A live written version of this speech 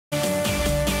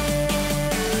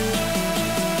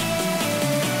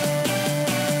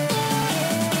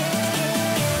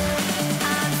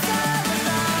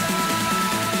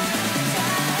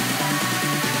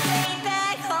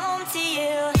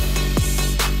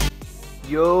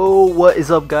Yo, what is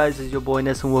up guys, it's your boy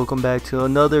Ness and welcome back to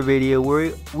another video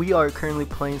where we are currently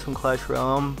playing some Clash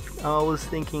Royale. I was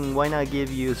thinking why not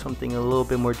give you something a little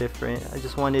bit more different. I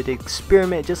just wanted to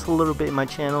experiment just a little bit in my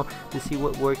channel to see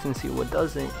what works and see what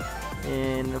doesn't.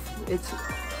 And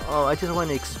I just want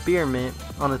to experiment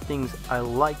on the things I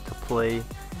like to play,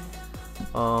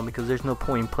 because there's no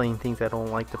point in playing things I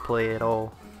don't like to play at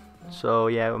all. So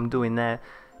yeah, I'm doing that.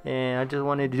 And I just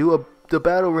wanted to do the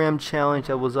Battle Ram challenge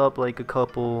that was up like a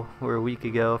week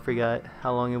ago. I forgot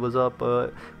how long it was up, but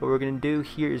what we're gonna do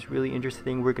here is really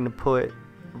interesting. We're gonna put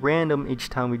random each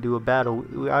time we do a battle.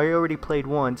 I already played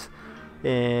once,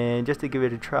 and just to give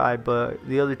it a try, but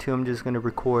the other two I'm just gonna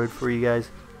record for you guys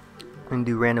and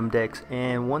do random decks.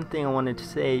 And one thing I wanted to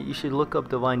say, you should look up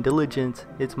Divine Diligence.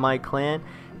 It's my clan.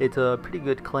 It's a pretty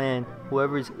good clan.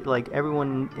 Whoever's like,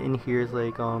 everyone in here is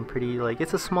like pretty, like,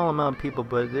 it's a small amount of people,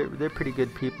 but they're pretty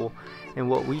good people. And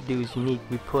what we do is unique.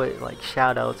 We put like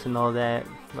shout outs and all that,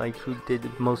 like who did the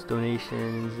most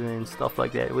donations and stuff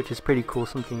like that, which is pretty cool.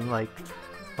 Something like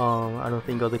I don't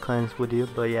think other clans would do,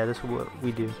 but yeah, that's what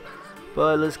we do.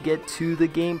 But let's get to the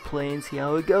gameplay and see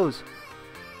how it goes.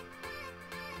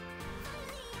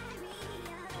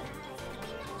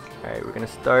 Alright, we're gonna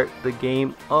start the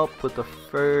game up with the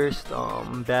first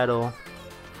battle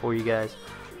for you guys.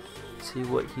 Let's see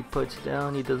what he puts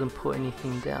down. He doesn't put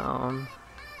anything down.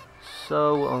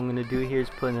 So what I'm gonna do here is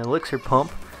put an elixir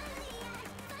pump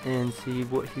and see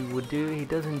what he would do. He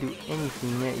doesn't do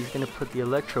anything yet. He's gonna put the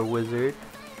electro wizard.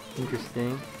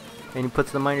 Interesting. And he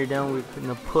puts the miner down. We're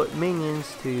gonna put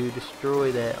minions to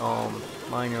destroy that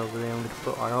miner over there. I'm gonna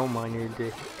put our own miner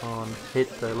to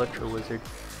hit the electro wizard.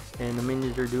 And the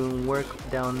minions are doing work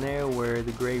down there where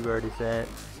the graveyard is at.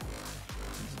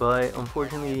 But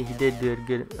unfortunately he did do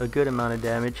a good amount of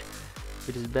damage,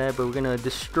 which is bad. But we're gonna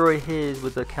destroy his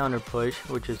with a counter push,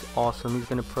 which is awesome. He's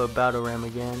gonna put Battle Ram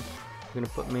again. We're gonna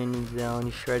put minions down.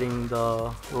 He's shredding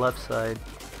the left side.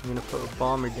 I'm gonna put a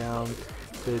bomber down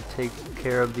to take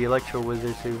care of the electro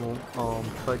wizard so he won't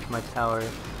touch my tower.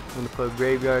 I'm gonna put a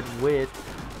graveyard with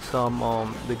some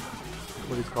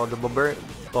what is called the barbarians.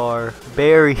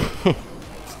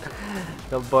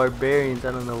 The barbarians,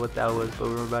 I don't know what that was, but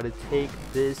we're about to take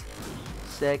this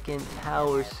second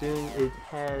tower soon. It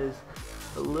has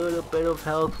a little bit of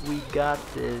health. We got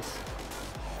this.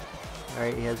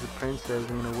 Alright, he has the princess.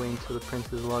 I'm gonna wait until the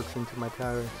princess logs into my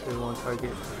tower so it won't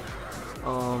target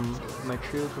my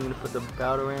troops. I'm gonna put the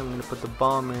Battle Ram, I'm gonna put the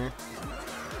bomber,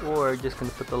 or just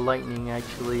gonna put the lightning.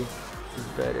 Actually is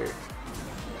better.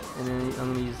 And then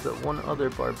I'm gonna use the one other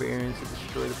barbarian to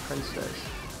destroy the princess.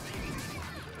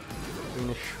 We're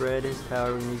gonna shred his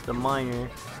tower. We're gonna use the miner.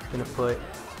 He's gonna put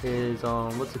his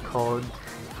what's it called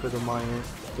for the miner.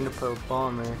 He's gonna put a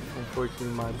bomber. Unfortunately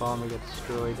my bomber got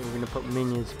destroyed. And we're gonna put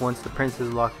minions once the princess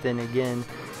is locked in again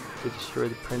to destroy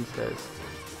the princess.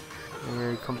 And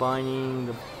we're combining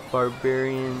the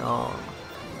barbarians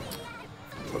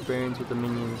with the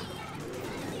minions.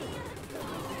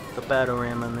 The Battle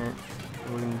Ram I meant.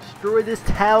 We're gonna destroy this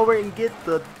tower and get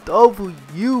the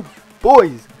W,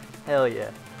 boys. Hell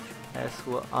yeah, that's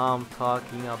what I'm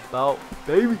talking about,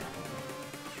 baby.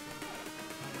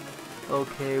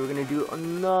 Okay, we're gonna do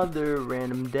another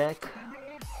random deck,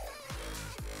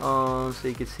 so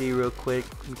you can see real quick,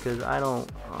 because I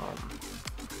don't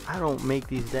make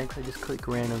these decks. I just click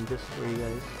random just for you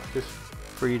guys, just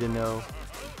for you to know.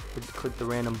 Just click the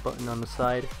random button on the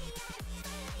side.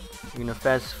 We're gonna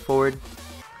fast forward.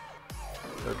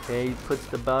 Okay, he puts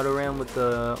the Battle Ram with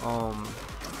the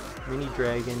mini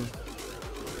dragon.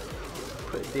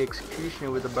 Put the executioner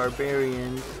with the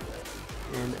barbarians,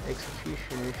 and the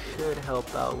executioner should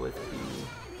help out with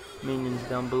the minions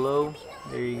down below.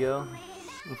 There you go.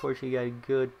 Unfortunately, you got a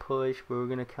good push, but we're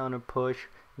gonna counter push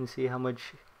and see how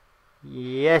much.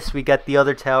 Yes, we got the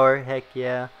other tower. Heck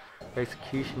yeah, the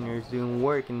executioner is doing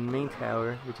work in the main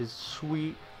tower, which is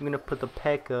sweet. I'm gonna put the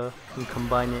P.E.K.K.A. and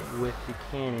combine it with the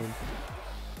cannon.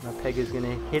 My P.E.K.K.A. is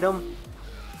gonna hit him,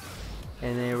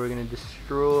 and then we're gonna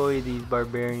destroy these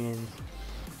barbarians.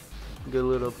 Good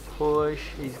little push.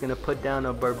 He's gonna put down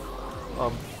a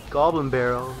goblin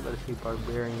barrel. Let's see,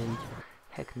 barbarian.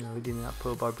 Heck no, we did not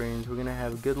put barbarians. We're gonna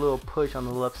have a good little push on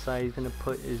the left side. He's gonna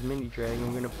put his mini dragon.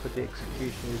 We're gonna put the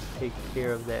executioner to take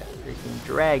care of that freaking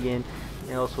dragon,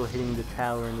 and also hitting the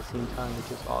tower in the same time, which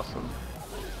is awesome.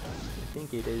 I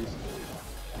think it is.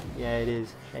 Yeah, it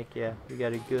is. Heck yeah, we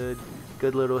got a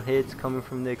good little hits coming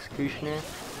from the executioner,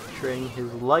 shredding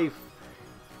his life.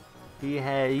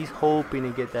 He's hoping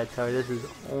to get that tower. This is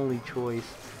his only choice.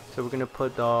 So we're gonna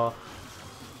put the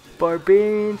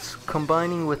barbarians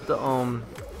combining with the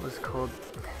what's it called,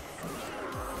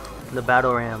 the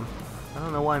Battle Ram. I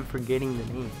don't know why I'm forgetting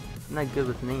the names. I'm not good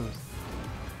with names.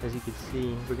 As you can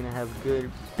see, we're gonna have a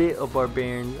good bit of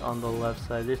barbarians on the left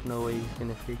side. There's no way he's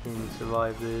gonna freaking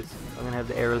survive this. I'm gonna have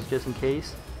the arrows just in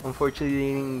case. Unfortunately,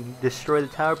 they didn't destroy the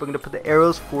tower, but I'm gonna put the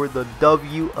arrows for the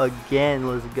W again.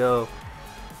 Let's go.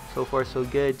 So far, so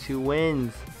good. 2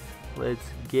 wins. Let's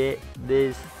get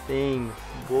this thing,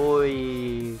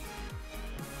 boy.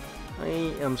 I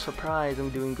am surprised I'm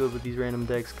doing good with these random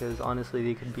decks because honestly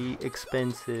they could be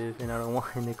expensive and I don't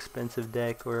want an expensive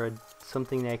deck or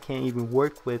something that I can't even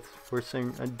work with for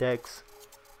certain decks.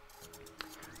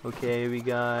 Okay, we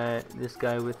got this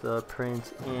guy with a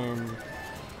prince and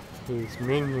his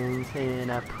minions,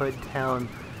 and I put down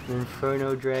an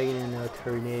Inferno Dragon and a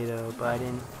Tornado, but I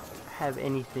didn't have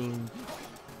anything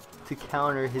to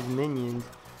counter his minions.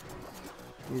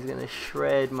 He's gonna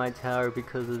shred my tower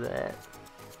because of that,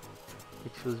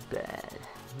 which was bad,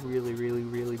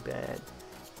 really bad.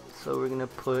 So we're gonna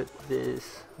put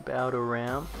this Battle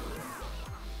Ram.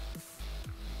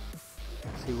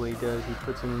 See what he does. He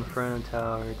puts an Inferno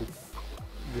Tower to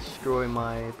destroy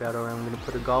my Battle Ram. I'm gonna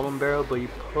put a Goblin Barrel, but he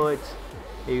puts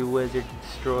a Wizard to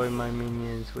destroy my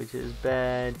minions, which is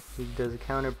bad. He does a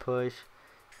counter push.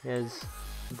 He has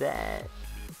that,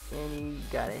 and he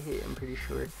got a hit. I'm pretty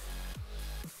sure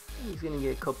he's gonna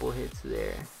get a couple hits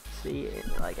there. See,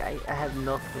 like I have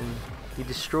nothing. He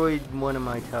destroyed one of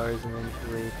my towers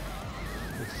eventually.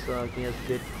 It sucked. He has a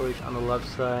good push on the left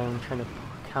side. I'm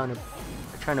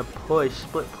trying to push,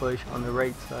 split push on the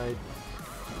right side.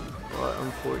 But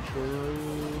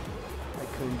unfortunately, I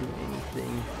couldn't do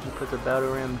anything. He puts a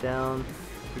Battle Ram down.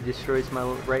 He destroys my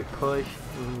right push.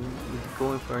 And he's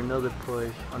going for another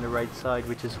push on the right side,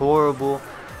 which is horrible.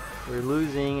 We're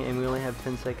losing, and we only have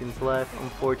 10 seconds left.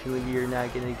 Unfortunately, we are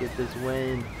not going to get this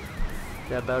win.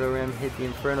 That Battle Ram hit the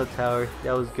Inferno Tower.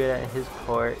 That was good at his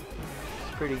part.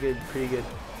 It's pretty good, pretty good.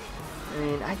 I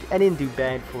mean, I didn't do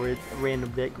bad for it.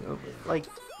 Random deck. Like,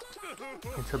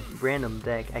 it's a random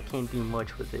deck. I can't do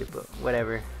much with it, but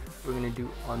whatever. We're going to do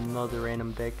another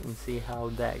random deck and see how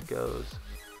that goes.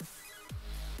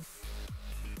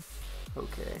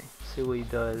 Okay, see what he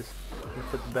does. He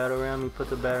put the Battle Ram. He put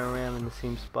the Battle Ram in the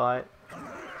same spot.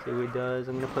 See what he does.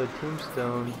 I'm going to put a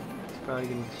Tombstone. He's probably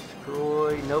going to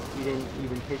destroy. Nope, he didn't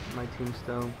even hit my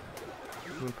Tombstone.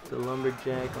 I'm going to put the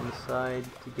Lumberjack on the side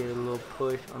to get a little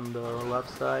push on the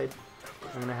left side.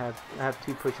 I'm going to I have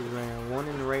 2 pushes right now. One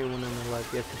in the right, one in the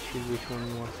left. You have to choose which one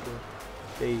he wants to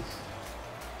face.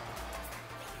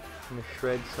 I'm going to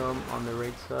shred some on the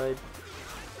right side.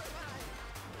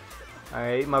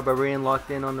 Alright, my Barbarian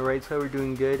locked in on the right side. We're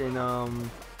doing good, and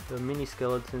the mini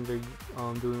skeletons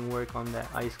are doing work on that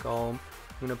Ice Golem.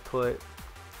 I'm gonna put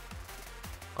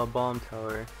a Bomb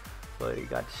Tower, but it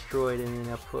got destroyed, and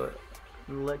then I put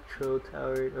an Electro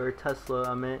Tower, or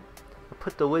Tesla, I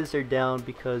put the Wizard down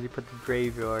because he put the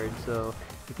Graveyard, so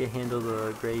he can handle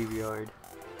the Graveyard.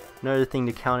 Another thing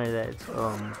to counter that, it's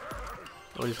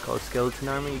what is called Skeleton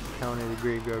Army. You can counter the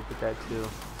Graveyard with that too.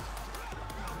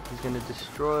 He's gonna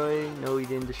destroy. No, he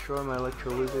didn't destroy my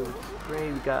Electro Wizard, which is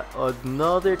great. We got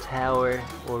another tower,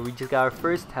 or we just got our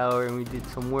first tower, and we did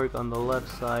some work on the left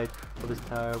side of this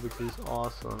tower, which is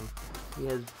awesome. He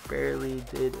has barely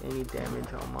did any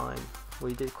damage on mine. Well,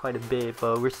 he did quite a bit,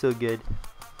 but we're still good.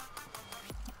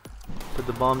 Put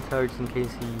the bomb tower just in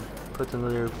case he puts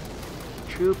another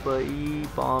troop, but he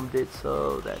bombed it,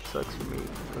 so that sucks for me.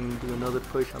 I'm gonna do another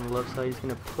push on the left side. He's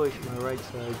gonna push my right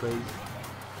side, but he's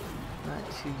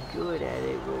not too good at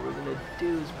it. What we're gonna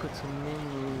do is put some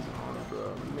minions on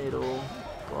the middle,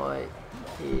 but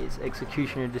his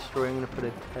Executioner destroy. I'm gonna put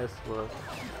a Tesla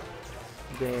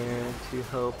there to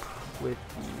help with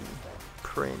the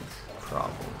Prince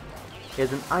problem. He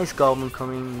has an Ice Goblin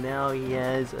coming. Now he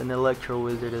has an Electro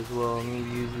Wizard as well. I'm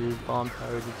gonna use his Bomb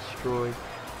Tower to destroy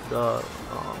the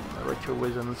Electro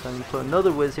Wizard on the side. And put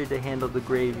another Wizard to handle the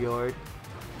Graveyard.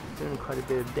 Doing quite a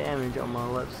bit of damage on my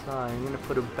left side. I'm gonna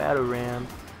put a Battle Ram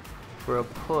for a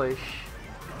push.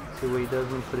 See what he does.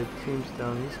 I'm gonna put a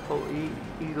Tombstone.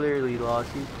 He literally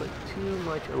lost. He put too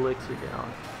much elixir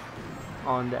down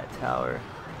on that tower.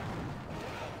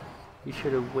 He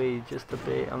should have waited just a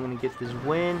bit. I'm gonna get this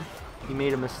win. He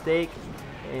made a mistake.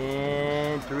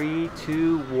 And 3,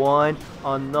 2, 1,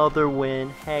 another win.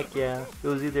 Heck yeah! It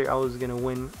was either I was gonna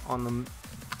win on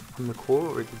the core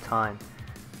or the time,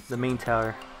 the main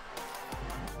tower.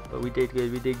 But we did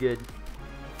good, we did good.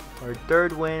 Our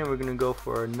third win, we're gonna go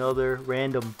for another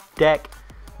random deck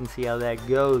and see how that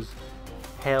goes.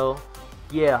 Hell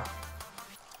yeah.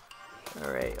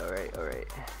 Alright.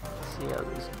 Let's see how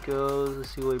this goes. Let's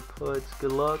see what he puts.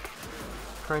 Good luck.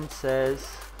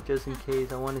 Princess, just in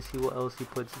case. I want to see what else he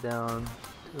puts down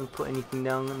Doesn't put anything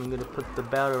down. I'm gonna put the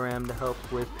battle ram to help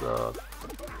with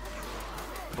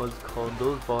what's it called,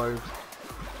 those barbs.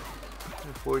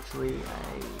 Unfortunately,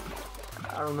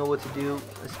 I don't know what to do.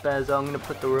 Spaz, I'm gonna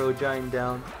put the royal giant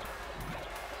down,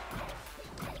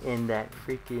 and that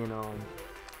freaking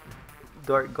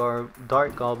Dark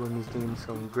Goblin is doing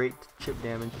some great chip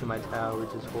damage to my tower,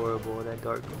 which is horrible. That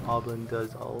Dark Goblin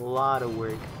does a lot of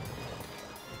work.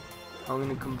 I'm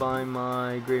gonna combine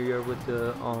my graveyard with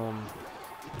the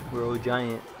Royal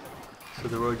Giant, so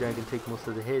the Royal Giant can take most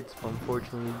of the hits. But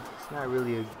unfortunately, it's not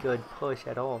really a good push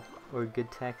at all, or a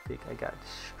good tactic. I got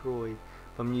destroyed.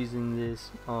 I'm using this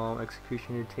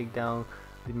Executioner to take down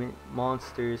the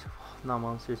monsters, not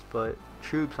monsters, but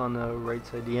troops on the right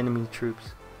side, the enemy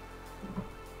troops.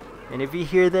 And if you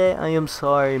hear that, I am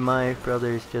sorry, my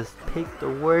brothers just picked the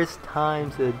worst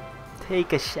time to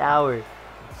take a shower.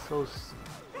 So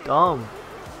dumb.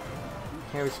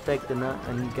 Can't respect the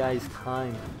guy's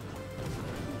time.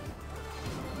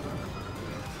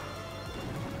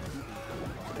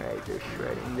 Alright,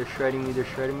 they're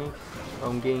shredding me.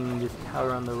 I'm getting this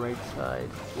tower on the right side,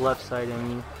 left side I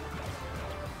mean.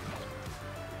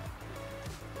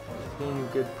 Getting a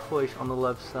good push on the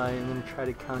left side. I'm going to try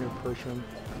to counter push him.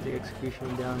 Put the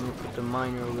execution down and put the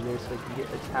miner over there so I can get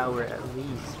a tower at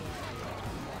least.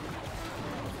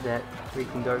 That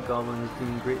freaking Dark Goblin is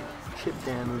doing great chip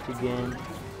damage again.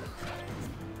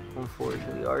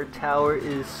 Unfortunately, our tower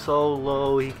is so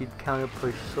low, he could counter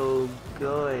push so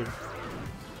good.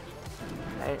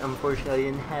 Unfortunately, I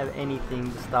didn't have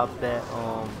anything to stop that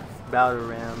battle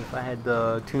ram. If I had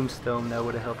the tombstone, that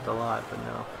would have helped a lot, but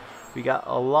no. We got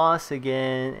a loss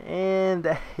again, and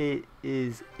that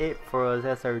is it for us.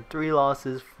 That's our 3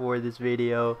 losses for this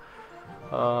video.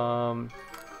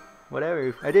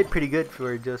 Whatever. I did pretty good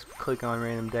for just clicking on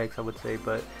random decks, I would say,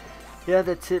 but yeah,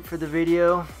 that's it for the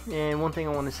video. And one thing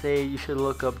I want to say, you should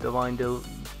look up Divine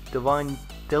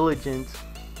Diligence.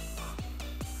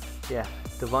 Yeah,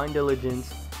 Divine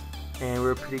Diligence. And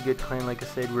we're a pretty good clan, like I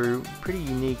said. We're pretty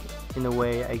unique in a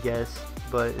way, I guess,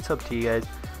 but it's up to you guys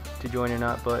to join or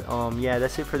not. But yeah,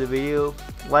 that's it for the video.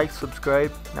 Like,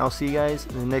 subscribe, and I'll see you guys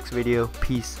in the next video.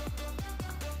 Peace.